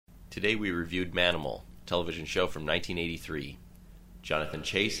Today we reviewed Manimal, a television show from 1983. Jonathan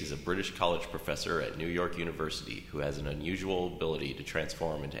Chase is a British college professor at New York University who has an unusual ability to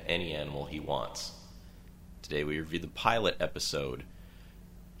transform into any animal he wants. Today we review the pilot episode.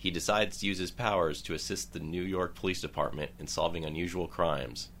 He decides to use his powers to assist the New York Police Department in solving unusual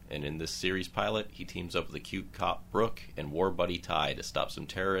crimes, and in this series pilot, he teams up with a cute cop Brooke and war buddy Ty to stop some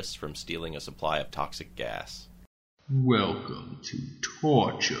terrorists from stealing a supply of toxic gas. Welcome to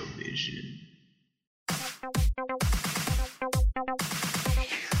Torture Vision. She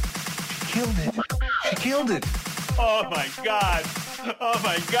killed it. She killed it. Oh my God! Oh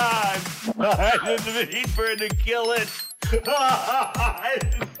my God! I didn't mean for her to kill it.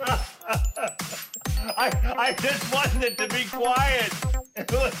 I just wanted it to be quiet. It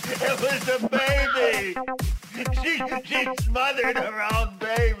was a baby. She smothered her own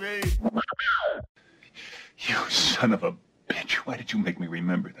baby. You son of a bitch. Why did you make me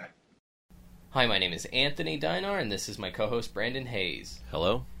remember that? Hi, my name is Anthony Dinar, and this is my co-host Brandon Hayes.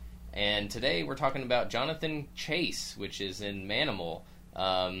 Hello? And today we're talking about Jonathan Chase, which is in Manimal.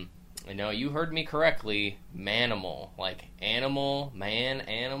 I know you heard me correctly, Manimal. Like animal, man,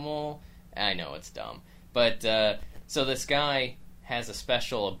 animal. I know, it's dumb. But, so this guy has a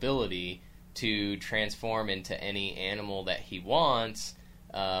special ability to transform into any animal that he wants,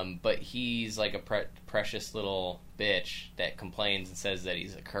 but he's like a precious little bitch that complains and says that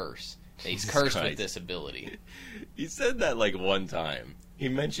he's a curse. That he's cursed with this ability. He said that like one time.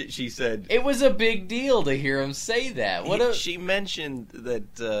 She said... It was a big deal to hear him say that. She mentioned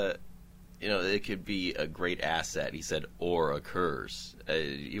that, it could be a great asset. He said, or a curse.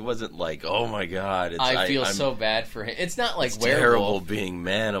 He wasn't like, oh my God. I feel so bad for him. It's not like it's werewolf. Terrible being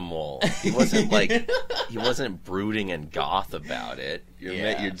Manimal. He wasn't like, he wasn't brooding and goth about it.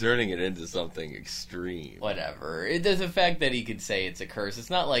 You're turning it into something extreme. Whatever. The fact that he could say it's a curse,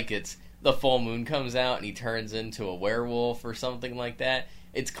 it's not like it's the full moon comes out and he turns into a werewolf or something like that.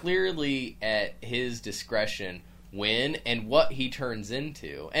 It's clearly at his discretion when and what he turns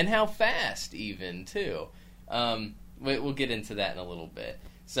into, and how fast even too. We'll get into that in a little bit.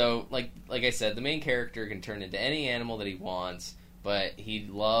 So, like I said, the main character can turn into any animal that he wants, but he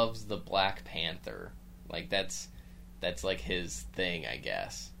loves the Black Panther. Like that's like his thing, I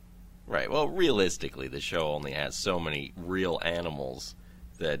guess. Right. Well, realistically, the show only has so many real animals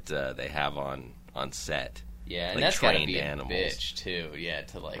that they have on set. Yeah, and like that's gotta be animals. A bitch too. Yeah,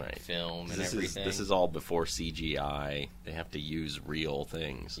 to film and everything. This is all before CGI. They have to use real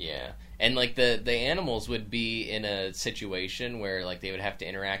things. Yeah, and like the animals would be in a situation where like they would have to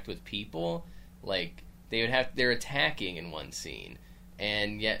interact with people. Like they're attacking in one scene,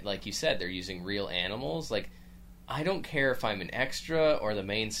 and yet like you said, they're using real animals. Like I don't care if I'm an extra or the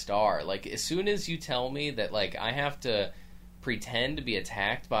main star. Like as soon as you tell me that like I have to pretend to be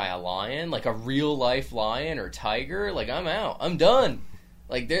attacked by a lion, like a real life lion or tiger, like I'm out. I'm done.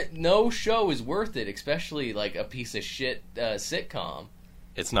 Like no show is worth it, especially like a piece of shit sitcom.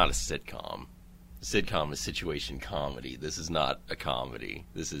 It's not a sitcom. A sitcom is situation comedy. This is not a comedy.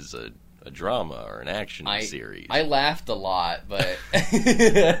 This is a drama or an action series. I laughed a lot, but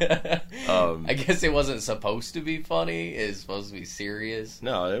I guess it wasn't supposed to be funny. It's supposed to be serious.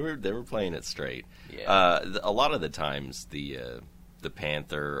 No, they were playing it straight. Yeah. A lot of the times, the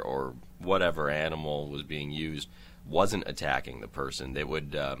panther or whatever animal was being used wasn't attacking the person. It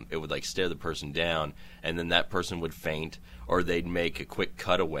would like stare the person down, and then that person would faint, or they'd make a quick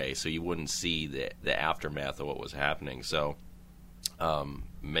cutaway so you wouldn't see the aftermath of what was happening. So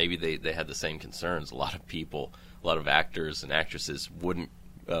maybe they had the same concerns. A lot of actors and actresses wouldn't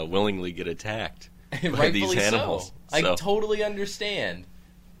willingly get attacked by these animals. So. I totally understand.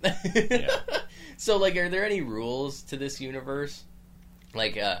 Yeah. So, like, are there any rules to this universe?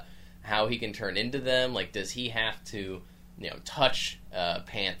 Like, how he can turn into them? Like, does he have to, touch a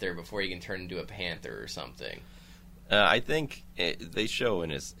panther before he can turn into a panther or something? I think they show in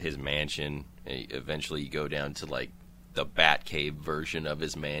his mansion. Eventually, you go down to like the Batcave version of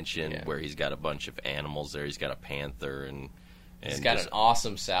his mansion, where he's got a bunch of animals there. He's got a panther and he's got an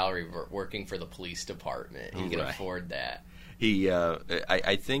awesome salary working for the police department. He can afford that.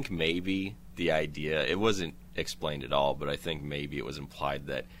 I think maybe the idea, it wasn't explained at all, but I think maybe it was implied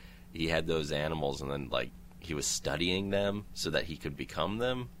that he had those animals and then like he was studying them so that he could become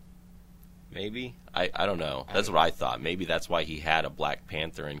them. Maybe? I don't know. That's what I thought. Maybe that's why he had a Black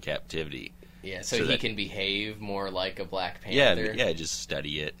Panther in captivity. Yeah, so he can behave more like a Black Panther. Yeah, just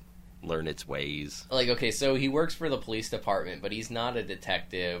study it, learn its ways. Like, okay, so he works for the police department, but he's not a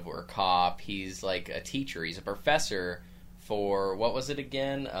detective or a cop. He's like a teacher. He's a professor for, what was it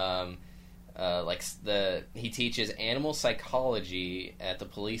again? he teaches animal psychology at the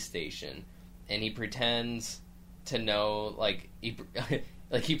police station, and he pretends to know,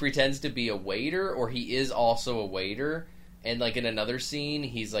 he pretends to be a waiter, or he is also a waiter. And, like, in another scene,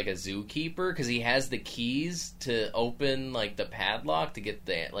 he's, like, a zookeeper, because he has the keys to open, like, the padlock to get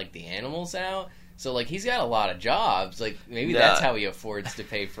the animals out. So, like, he's got a lot of jobs. Like, maybe that's how he affords to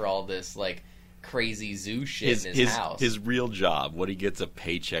pay for all this, like, crazy zoo shit in his house. His real job, what he gets a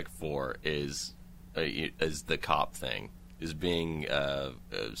paycheck for, is the cop thing. Is being a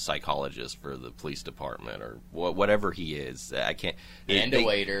psychologist for the police department, or whatever he is. I can't. A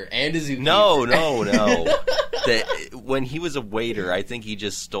waiter and a zookeeper. No. When he was a waiter, I think he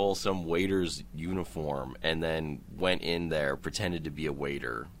just stole some waiter's uniform and then went in there, pretended to be a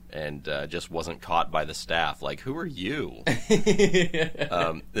waiter, and just wasn't caught by the staff. Like, who are you?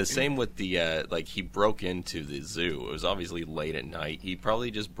 The same with the he broke into the zoo. It was obviously late at night. He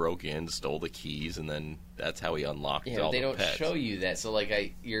probably just broke in, stole the keys, and then that's how he unlocked all the pets. They don't show you that, so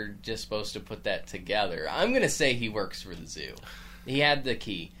you're just supposed to put that together. I'm gonna say he works for the zoo. He had the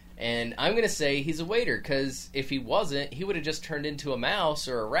key. And I'm going to say he's a waiter, because if he wasn't, he would have just turned into a mouse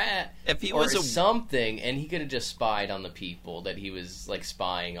or a rat something, and he could have just spied on the people that he was, like,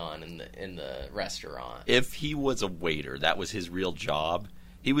 spying on in the restaurant. If he was a waiter, that was his real job,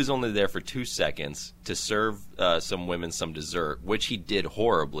 he was only there for 2 seconds to serve some women some dessert, which he did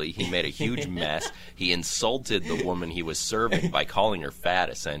horribly. He made a huge mess. He insulted the woman he was serving by calling her fat,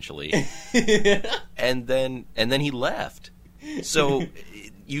 essentially. And then he left. So...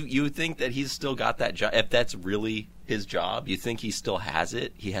 You think that he's still got that job? If that's really his job, you think he still has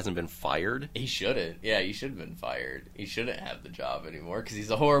it? He hasn't been fired? He shouldn't. Yeah, he should have been fired. He shouldn't have the job anymore because he's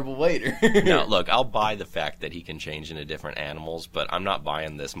a horrible waiter. Now, look, I'll buy the fact that he can change into different animals, but I'm not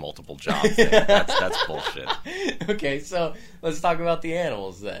buying this multiple job thing. That's bullshit. Okay, so let's talk about the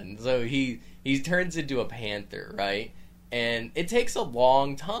animals then. So he turns into a panther, right? And it takes a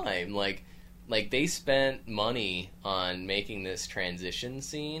long time, Like, they spent money on making this transition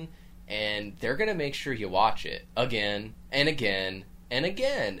scene, and they're going to make sure you watch it again and again and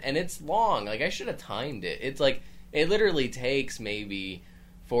again. And it's long. Like, I should have timed it. It's like, it literally takes maybe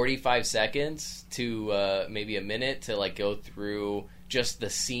 45 seconds to maybe a minute to, like, go through just the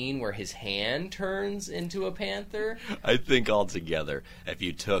scene where his hand turns into a panther. I think altogether, if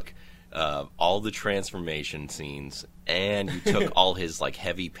you took all the transformation scenes and you took all his, like,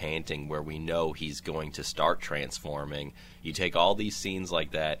 heavy panting where we know he's going to start transforming, you take all these scenes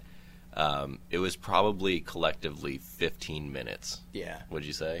like that, it was probably collectively 15 minutes. Yeah. Would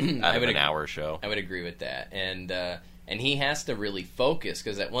you say? Out of an hour show? I would agree with that. And he has to really focus,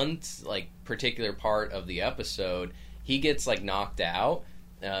 because at one, like, particular part of the episode, he gets, like, knocked out,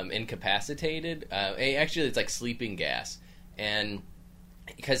 incapacitated. Actually, it's like sleeping gas. And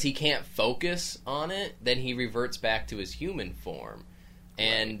because he can't focus on it, then he reverts back to his human form.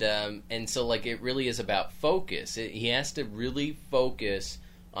 And so, like, it really is about focus. He has to really focus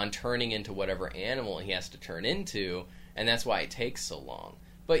on turning into whatever animal he has to turn into, and that's why it takes so long.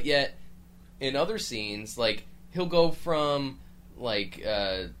 But yet, in other scenes, like, he'll go from, like,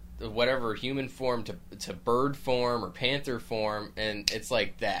 whatever human form to bird form or panther form, and it's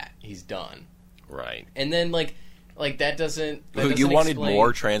like that. He's done. Right. And then, like that doesn't you wanted explain...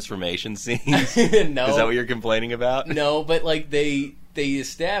 more transformation scenes? No. Is that what you're complaining about? No, but, like, they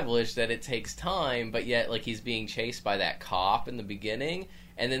establish that it takes time, but yet, like, he's being chased by that cop in the beginning,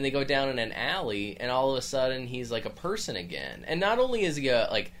 and then they go down in an alley, and all of a sudden he's, like, a person again. And not only is he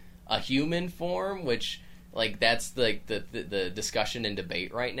a human form, which, like, that's, like, the discussion and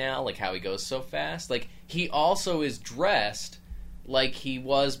debate right now, like, how he goes so fast. Like, he also is dressed like he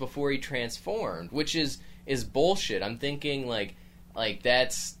was before he transformed, which is bullshit. I'm thinking, like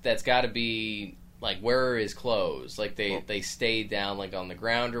that's got to be, like, where are his clothes? Like, they stay down, like, on the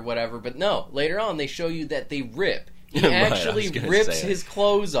ground or whatever. But no, later on they show you that they rip. He actually rips his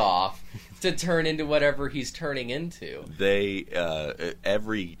clothes off to turn into whatever he's turning into.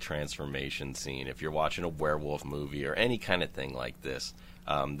 Every transformation scene, if you're watching a werewolf movie or any kind of thing like this,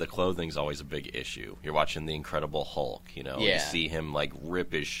 the clothing's always a big issue. You're watching The Incredible Hulk, you see him, like,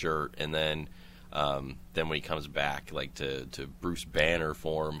 rip his shirt, and then when he comes back, like, to Bruce Banner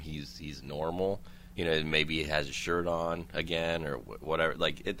form, he's normal. Maybe he has his shirt on again or whatever.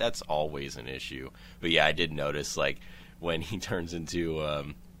 Like, that's always an issue. But yeah, I did notice, like, when he turns into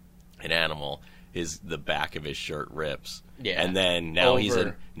an animal, the back of his shirt rips. Yeah. And then now he's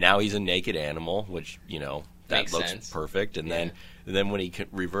a naked animal, which, that makes looks sense. Perfect. And then when he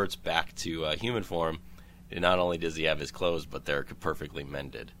reverts back to human form, not only does he have his clothes, but they're perfectly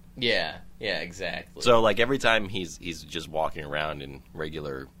mended. Yeah, exactly. So, like, every time he's just walking around in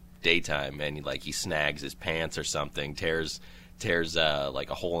regular daytime, and he snags his pants or something, tears like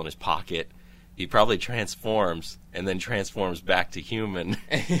a hole in his pocket. He probably transforms and then transforms back to human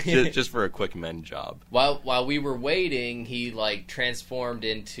just for a quick mend job. While we were waiting, he like transformed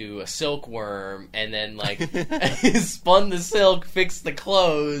into a silkworm and then like spun the silk, fixed the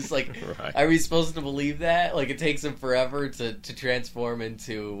clothes. Like, Right. Are we supposed to believe that? Like, it takes him forever to transform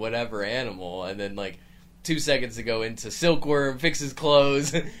into whatever animal, and then like 2 seconds to go into silkworm, fix his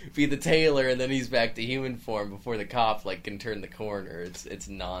clothes, be the tailor, and then he's back to human form before the cop like can turn the corner. It's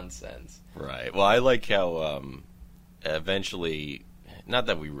nonsense. Right. Well, I like how eventually, not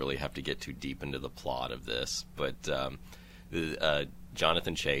that we really have to get too deep into the plot of this, but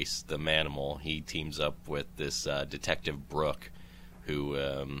Jonathan Chase, the Manimal, he teams up with this Detective Brooke, who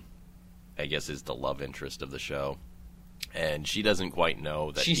I guess is the love interest of the show. And she doesn't quite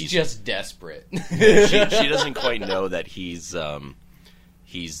know that She's just desperate. she doesn't quite know that he's the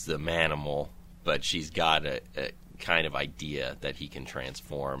Manimal, but she's got a kind of idea that he can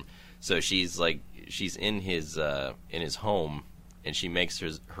transform. So she's in his home, and she makes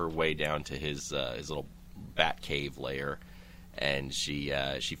her way down to his little bat cave lair, and she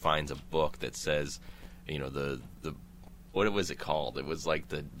finds a book that says, the what was it called? It was like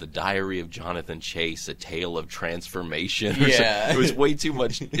the Diary of Jonathan Chase, a tale of transformation. Yeah. It was way too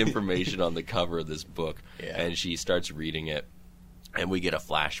much information on the cover of this book. Yeah. And she starts reading it, and we get a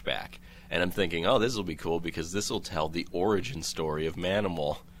flashback. And I'm thinking, oh, this will be cool because this will tell the origin story of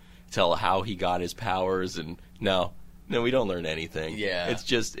Manimal, tell how he got his powers, and no, we don't learn anything. Yeah. It's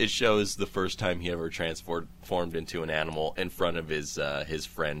just, it shows the first time he ever transformed into an animal in front of his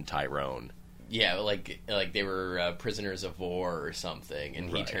friend Tyrone. Yeah, like they were prisoners of war or something,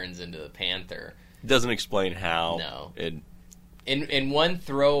 and Right. he turns into the panther. Doesn't explain how. No. It, In one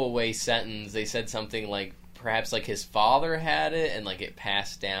throwaway sentence, they said something like perhaps like his father had it, and like it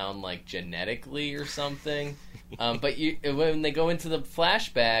passed down like genetically or something. But when they go into the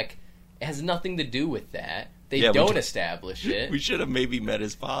flashback, it has nothing to do with that. They Yeah, don't establish it. we should have maybe met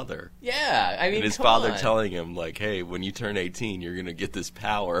his father. Yeah, I mean, And his come father on. telling him, like, hey, when you turn 18, you're going to get this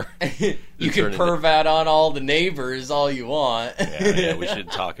power. You turn can perv out on all the neighbors all you want. Yeah, we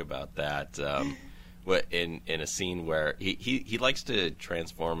should talk about that. In a scene where he likes to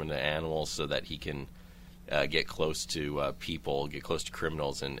transform into animals so that he can get close to people, get close to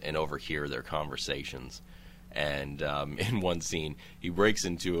criminals, and overhear their conversations. And in one scene, he breaks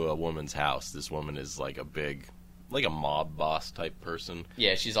into a woman's house. This woman is like a mob boss type person.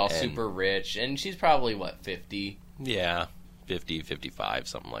 Yeah, she's all And- super rich, and she's probably, 50? Yeah, 50, 55,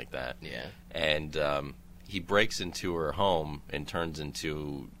 something like that. Yeah. And he breaks into her home and turns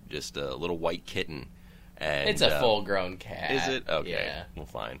into just a little white kitten. And It's a full-grown cat. Is it? Okay. Yeah. Well,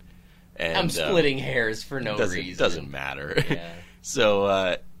 fine. And, I'm splitting hairs for no reason. Doesn't matter. Yeah.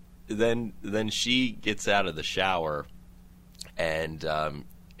 So then she gets out of the shower, and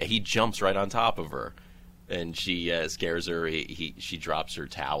he jumps right on top of her, and she scares her. She drops her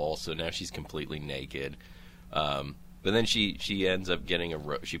towel, so now she's completely naked. But then she ends up getting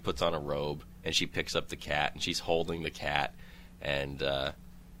she puts on a robe, and she picks up the cat, and she's holding the cat, and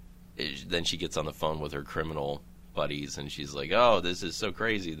then she gets on the phone with her criminal buddies, and she's like, "Oh, this is so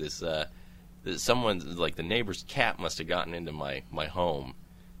crazy. This someone, like the neighbor's cat, must have gotten into my home."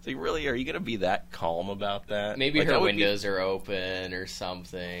 It's like, really, are you going to be that calm about that? Maybe Like, her I would windows are open or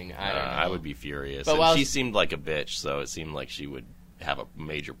something. I don't know. I would be furious. But And while- she seemed like a bitch, so it seemed like she would have a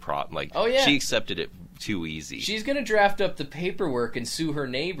major problem. Like, Oh, yeah. she accepted it too easy. She's gonna draft up the paperwork and sue her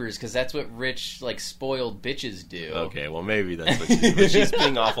neighbors because that's what rich, spoiled bitches do. Okay, well, maybe that's what she's but she's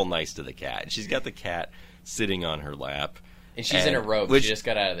being awful nice to the cat. She's got the cat sitting on her lap. And she's in a robe. Which, She just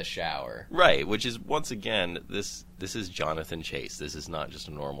got out of the shower. right, which is, once again, this is Jonathan Chase. This is not just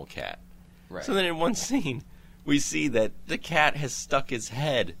a normal cat. Right. So then in one scene, we see that the cat has stuck his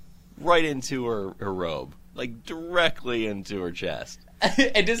head right into her robe. Like, directly into her chest.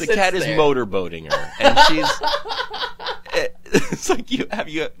 And just The sits cat is there. motorboating her. And she's... It's like, you have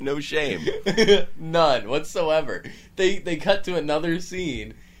no shame. None whatsoever. They cut to another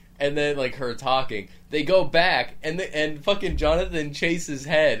scene, and then her talking. They go back, and fucking Jonathan Chase's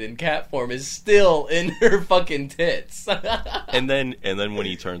head in cat form is still in her fucking tits. And then when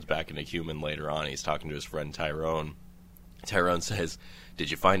he turns back into human later on, he's talking to his friend Tyrone. Tyrone says, "Did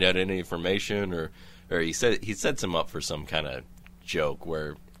you find out any information?" Or he sets him up for some kind of joke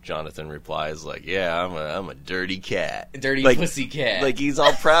where Jonathan replies like, "Yeah, I'm a dirty cat, Dirty pussy cat." Like, he's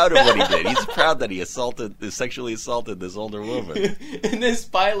all proud of what he did. He's proud that he sexually assaulted this older woman. In this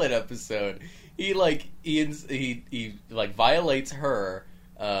pilot episode, he violates her,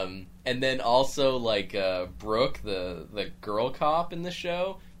 and then also Brooke, the girl cop in the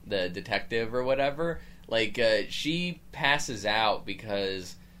show, the detective or whatever, like she passes out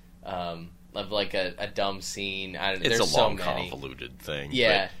because of like a dumb scene. It's there's a so long, many. convoluted thing.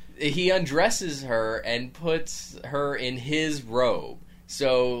 Yeah, he undresses her and puts her in his robe.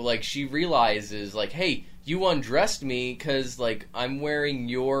 So like she realizes like, hey, you undressed me because like I'm wearing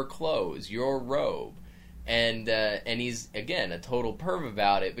your clothes, your robe. And he's, again, a total perv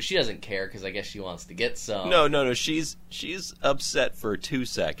about it, but she doesn't care because I guess she wants to get some. No. She's upset for 2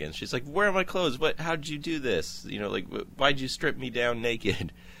 seconds. She's like, "Where are my clothes? How did you do this? You know, like, why'd you strip me down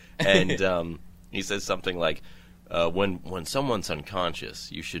naked?" And he says something like, "When someone's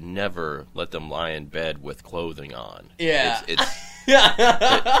unconscious, you should never let them lie in bed with clothing on." Yeah.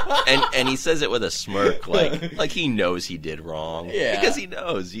 And he says it with a smirk, like he knows he did wrong. Yeah. Because he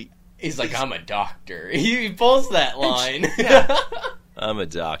knows He's like, I'm a doctor. He pulls that line. I'm a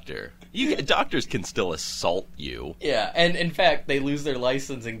doctor. Doctors can still assault you. Yeah, and in fact, they lose their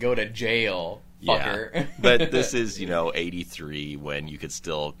license and go to jail. Fucker. Yeah. But this is, 83 when you could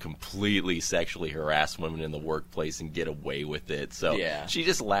still completely sexually harass women in the workplace and get away with it. So yeah. She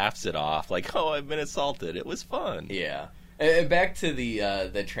just laughs it off like, oh, I've been assaulted. It was fun. Yeah. And back to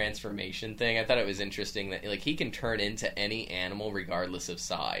the transformation thing, I thought it was interesting that like he can turn into any animal regardless of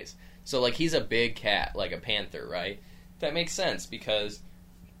size. So, like, he's a big cat, like a panther, right? That makes sense, because,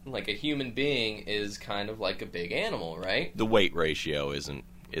 like, a human being is kind of like a big animal, right? The weight ratio isn't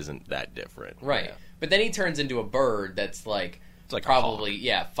that different. Right. Yeah. But then he turns into a bird that's, like probably,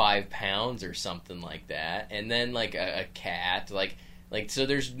 5 pounds or something like that. And then, like, a cat, like so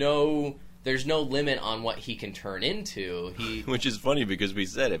there's no limit on what he can turn into. Which is funny, because we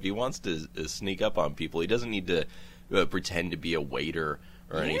said if he wants to sneak up on people, he doesn't need to pretend to be a waiter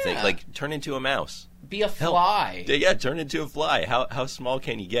or anything. Like, turn into a mouse. Be a fly. Yeah, turn into a fly. How small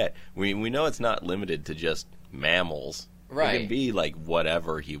can you get? We know it's not limited to just mammals. Right. It can be, like,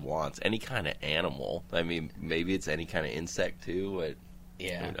 whatever he wants. Any kind of animal. I mean, maybe it's any kind of insect, too. But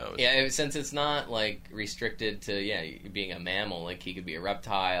yeah. Who knows? Yeah, since it's not, like, restricted to, being a mammal. Like, he could be a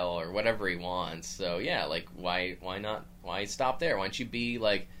reptile or whatever he wants. So, yeah, like, why not? Why stop there? Why don't you be,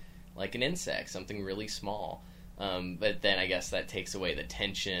 like an insect, something really small? But then I guess that takes away the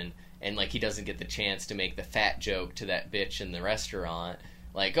tension, and like he doesn't get the chance to make the fat joke to that bitch in the restaurant,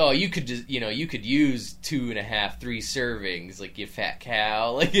 like, oh, you could just, you could use 2.5, 3 servings, like, you fat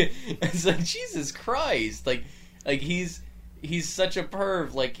cow. Like, it's like, Jesus Christ, like he's such a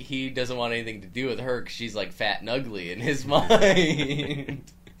perv, like he doesn't want anything to do with her because she's like fat and ugly in his mind.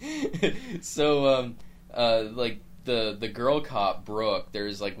 So like the girl cop Brooke,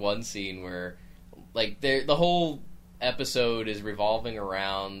 there's like one scene where like the whole episode is revolving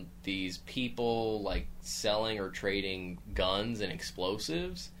around these people like selling or trading guns and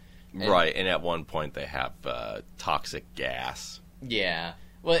explosives. Right, and at one point they have toxic gas. Yeah,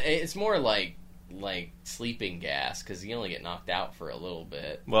 well, it's more like sleeping gas because you only get knocked out for a little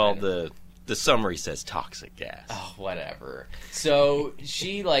bit. Well, the summary says toxic gas. Oh, whatever. So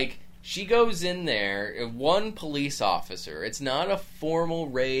she goes in there, one police officer. It's not a formal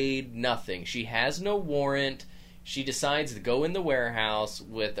raid, nothing. She has no warrant. She decides to go in the warehouse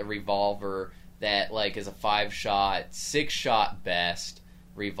with a revolver that, like, is a 5-shot, 6-shot best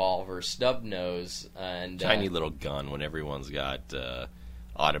revolver, stub nose, and tiny little gun when everyone's got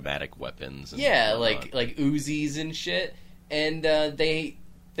automatic weapons. And like Uzis and shit. And they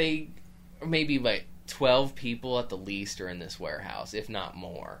maybe like 12 people at the least are in this warehouse, if not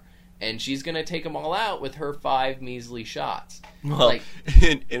more. And she's going to take them all out with her 5 measly shots. Well,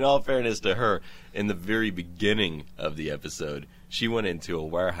 in all fairness to her, in the very beginning of the episode, she went into a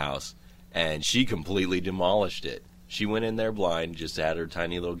warehouse, and she completely demolished it. She went in there blind, just had her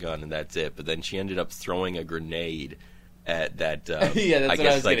tiny little gun, and that's it. But then she ended up throwing a grenade at that, I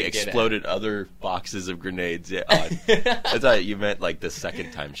guess, like, exploded other boxes of grenades. Yeah, I thought you meant, like, the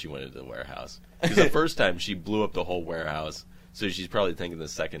second time she went into the warehouse. Because the first time, she blew up the whole warehouse. So she's probably thinking the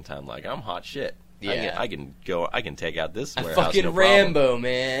second time, like, I'm hot shit. Yeah. I can take out this warehouse. Fucking no Rambo,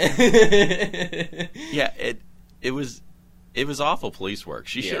 man. Yeah, it was awful police work.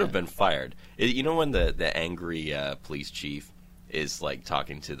 She should have been fired. You know when the angry police chief is, like,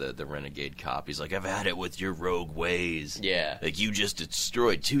 talking to the renegade cop, he's like, I've had it with your rogue ways. Yeah. Like, you just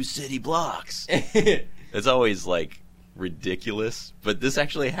destroyed 2 city blocks. It's always, like, ridiculous, but this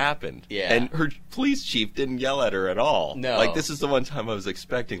actually happened. Yeah. And her police chief didn't yell at her at all. No. Like, this is the one time I was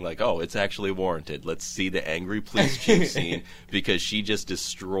expecting, like, oh, it's actually warranted. Let's see the angry police chief scene, because she just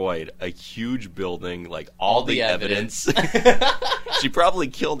destroyed a huge building, like, all the evidence. She probably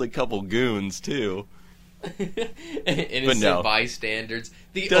killed a couple goons, too. Innocent bystanders.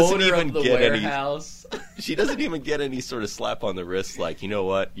 The Doesn't owner even of the get any- warehouse. She doesn't even get any sort of slap on the wrist like, you know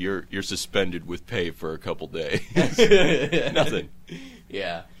what, you're suspended with pay for a couple days. Nothing.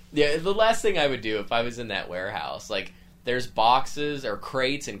 Yeah. The last thing I would do if I was in that warehouse, like, there's boxes or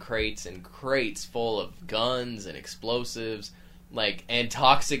crates and crates and crates full of guns and explosives, like, and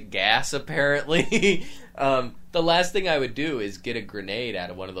toxic gas, apparently. The last thing I would do is get a grenade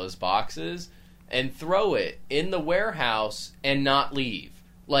out of one of those boxes and throw it in the warehouse and not leave.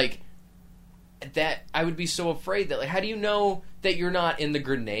 Like, that, I would be so afraid that, like, how do you know that you're not in the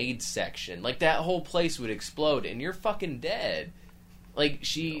grenade section? Like, that whole place would explode and you're fucking dead. Like,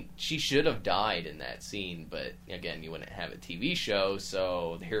 she should have died in that scene, but again, you wouldn't have a TV show,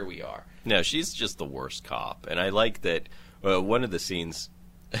 so here we are. No, she's just the worst cop. And I like that one of the scenes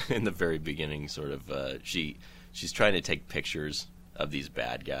in the very beginning, sort of, she's trying to take pictures of these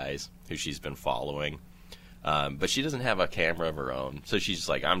bad guys who she's been following. But she doesn't have a camera of her own, so she's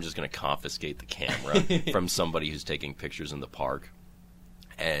like, I'm just going to confiscate the camera from somebody who's taking pictures in the park.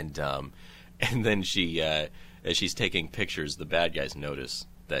 And then she... as she's taking pictures, the bad guys notice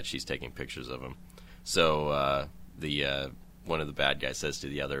that she's taking pictures of them. So one of the bad guys says to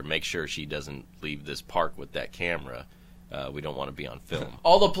the other, make sure she doesn't leave this park with that camera. We don't want to be on film.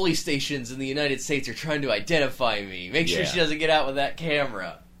 All the police stations in the United States are trying to identify me. Make sure she doesn't get out with that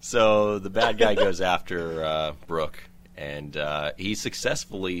camera. So the bad guy goes after Brooke, and he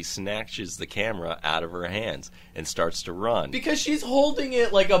successfully snatches the camera out of her hands and starts to run. Because she's holding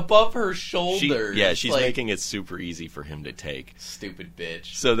it, like, above her shoulders. She's like, making it super easy for him to take. Stupid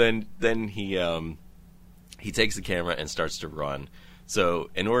bitch. So then he takes the camera and starts to run. So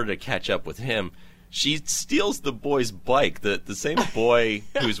in order to catch up with him, she steals the boy's bike, the same boy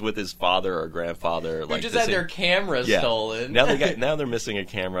who's with his father or grandfather. Who just had their camera stolen. Now they're missing a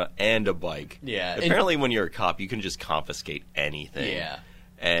camera and a bike. Yeah. Apparently, when you're a cop, you can just confiscate anything. Yeah.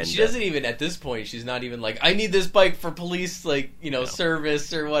 And she doesn't even, at this point, she's not even like, I need this bike for police, like,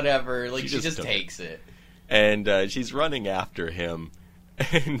 service or whatever. Like, she just takes it. And she's running after him.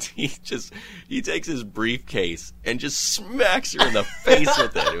 And he takes his briefcase and just smacks her in the face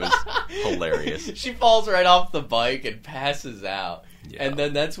with it. It was hilarious. She falls right off the bike and passes out. Yeah. And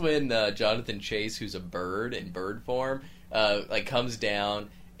then that's when Jonathan Chase, who's a bird in bird form, comes down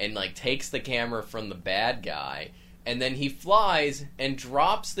and takes the camera from the bad guy. And then he flies and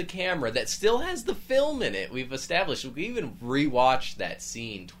drops the camera that still has the film in it. We've established. We even rewatched that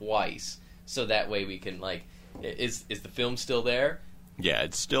scene twice, so that way we can is the film still there? Yeah,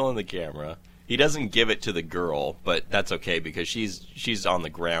 it's still in the camera. He doesn't give it to the girl, but that's okay because she's on the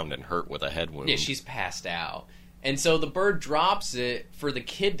ground and hurt with a head wound. Yeah, she's passed out. And so the bird drops it for the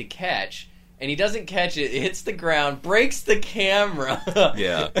kid to catch, and he doesn't catch it. It hits the ground, breaks the camera.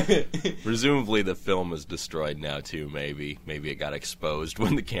 Yeah. Presumably the film is destroyed now, too, maybe. Maybe it got exposed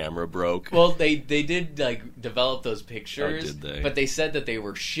when the camera broke. Well, they did, develop those pictures. Oh, did they? But they said that they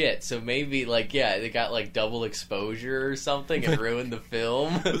were shit, so maybe, they got, double exposure or something and ruined the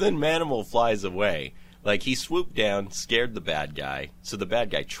film. But then Manimal flies away. He swooped down, scared the bad guy, so the bad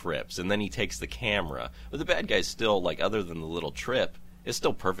guy trips, and then he takes the camera. But the bad guy's still, other than the little trip, is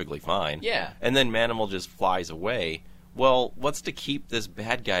still perfectly fine. Yeah. And then Manimal just flies away. Well, what's to keep this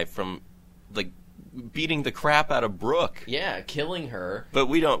bad guy from, beating the crap out of Brooke? Yeah, killing her. But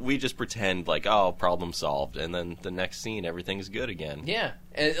we just pretend, problem solved, and then the next scene, everything's good again. Yeah.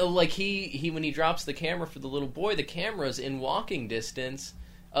 And, he when he drops the camera for the little boy, the camera's in walking distance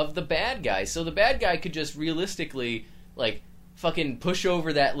of the bad guy. So the bad guy could just realistically, fucking push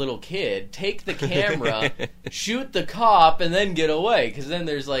over that little kid, take the camera, shoot the cop, and then get away. Because then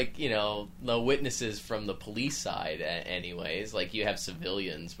there's, no witnesses from the police side anyways. You have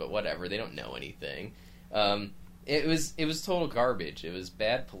civilians, but whatever. They don't know anything. It was total garbage. It was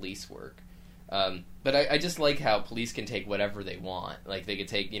bad police work. But I just like how police can take whatever they want. They could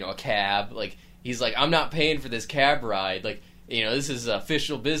take, a cab. He's like, I'm not paying for this cab ride. This is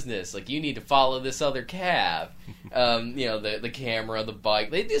official business. You need to follow this other cab. The camera, the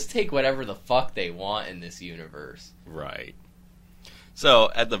bike. They just take whatever the fuck they want in this universe. Right. So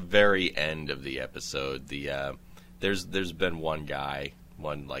at the very end of the episode, there's been one guy,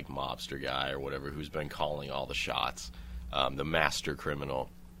 one mobster guy or whatever, who's been calling all the shots, the master criminal.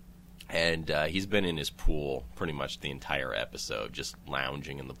 And he's been in his pool pretty much the entire episode, just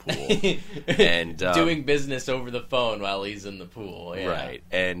lounging in the pool. And doing business over the phone while he's in the pool. Yeah. Right.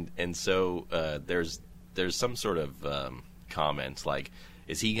 And so there's some sort of comments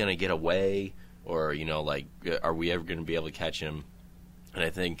is he going to get away? Or, are we ever going to be able to catch him? And I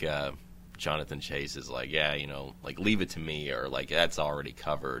think Jonathan Chase is like, yeah, like, leave it to me, or like, that's already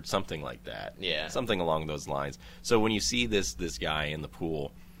covered, something like that. Yeah. Something along those lines. So when you see this guy in the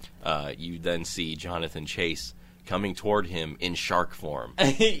pool, you then see Jonathan Chase coming toward him in shark form.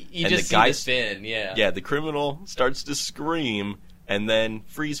 You and just see the fin, yeah. Yeah, the criminal starts to scream, and then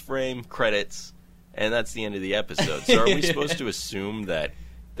freeze frame, credits, and that's the end of the episode. So are we supposed to assume that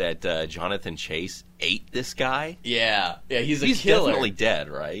Jonathan Chase ate this guy? Yeah, he's He's killer. definitely dead,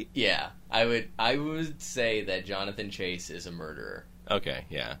 right? Yeah, I would say that Jonathan Chase is a murderer. Okay,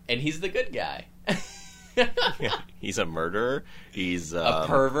 yeah. And he's the good guy. He's a murderer. He's a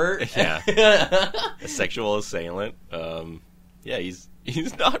pervert. Yeah, a sexual assailant. Yeah, he's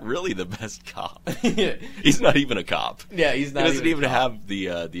not really the best cop. He's not even a cop. Yeah, he's not. He doesn't even a cop. have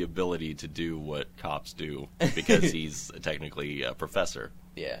the ability to do what cops do because he's technically a professor.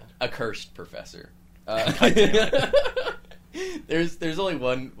 Yeah, a cursed professor. God damn it. There's only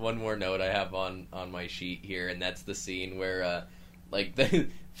one more note I have on my sheet here, and that's the scene where like the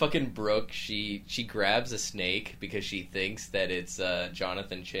fucking Brooke, she grabs a snake because she thinks that it's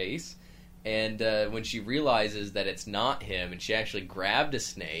Jonathan Chase, and when she realizes that it's not him and she actually grabbed a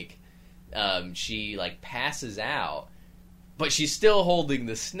snake, she like passes out, but she's still holding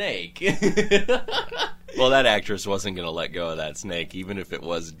the snake. Well, that actress wasn't going to let go of that snake, even if it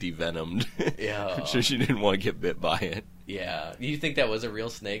was devenomed. Yeah. I'm sure she didn't want to get bit by it. Yeah. You think that was a real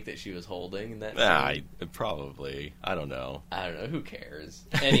snake that she was holding in that scene? Probably. I don't know. I don't know. Who cares?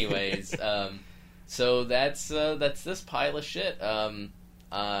 Anyways, so that's this pile of shit. I'm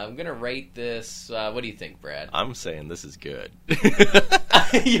gonna rate this. What do you think, Brad? I'm saying this is good.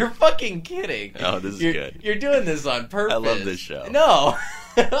 You're fucking kidding. Oh, this is good. You're doing this on purpose. I love this show. No.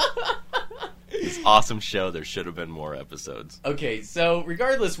 This awesome show. There should have been more episodes. Okay, so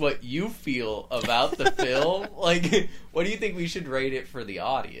regardless what you feel about the film, like, what do you think we should rate it for the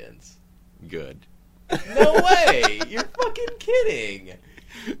audience? Good. No way! You're fucking kidding.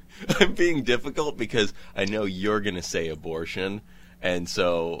 I'm being difficult because I know you're going to say abortion, and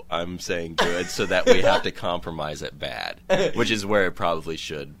so I'm saying good so that we have to compromise at bad, which is where it probably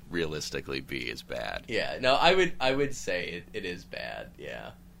should realistically be, is bad. Yeah, no, I would say it is bad,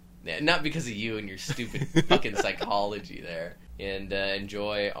 yeah. Not because of you and your stupid fucking psychology there. And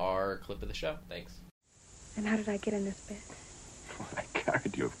enjoy our clip of the show. Thanks. And how did I get in this bed? Well, I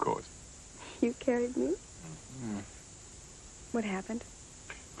carried you, of course. You carried me? What happened?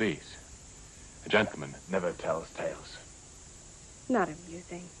 Please. A gentleman never tells tales. Not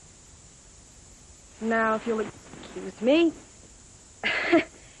amusing. Now, if you'll excuse me.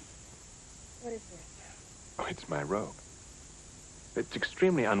 What is this? Oh, it's my robe. It's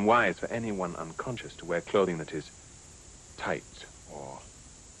extremely unwise for anyone unconscious to wear clothing that is tight or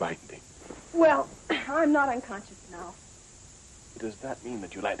binding. Well, I'm not unconscious now. Does that mean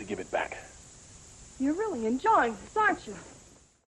that you like to give it back? You're really enjoying this, aren't you?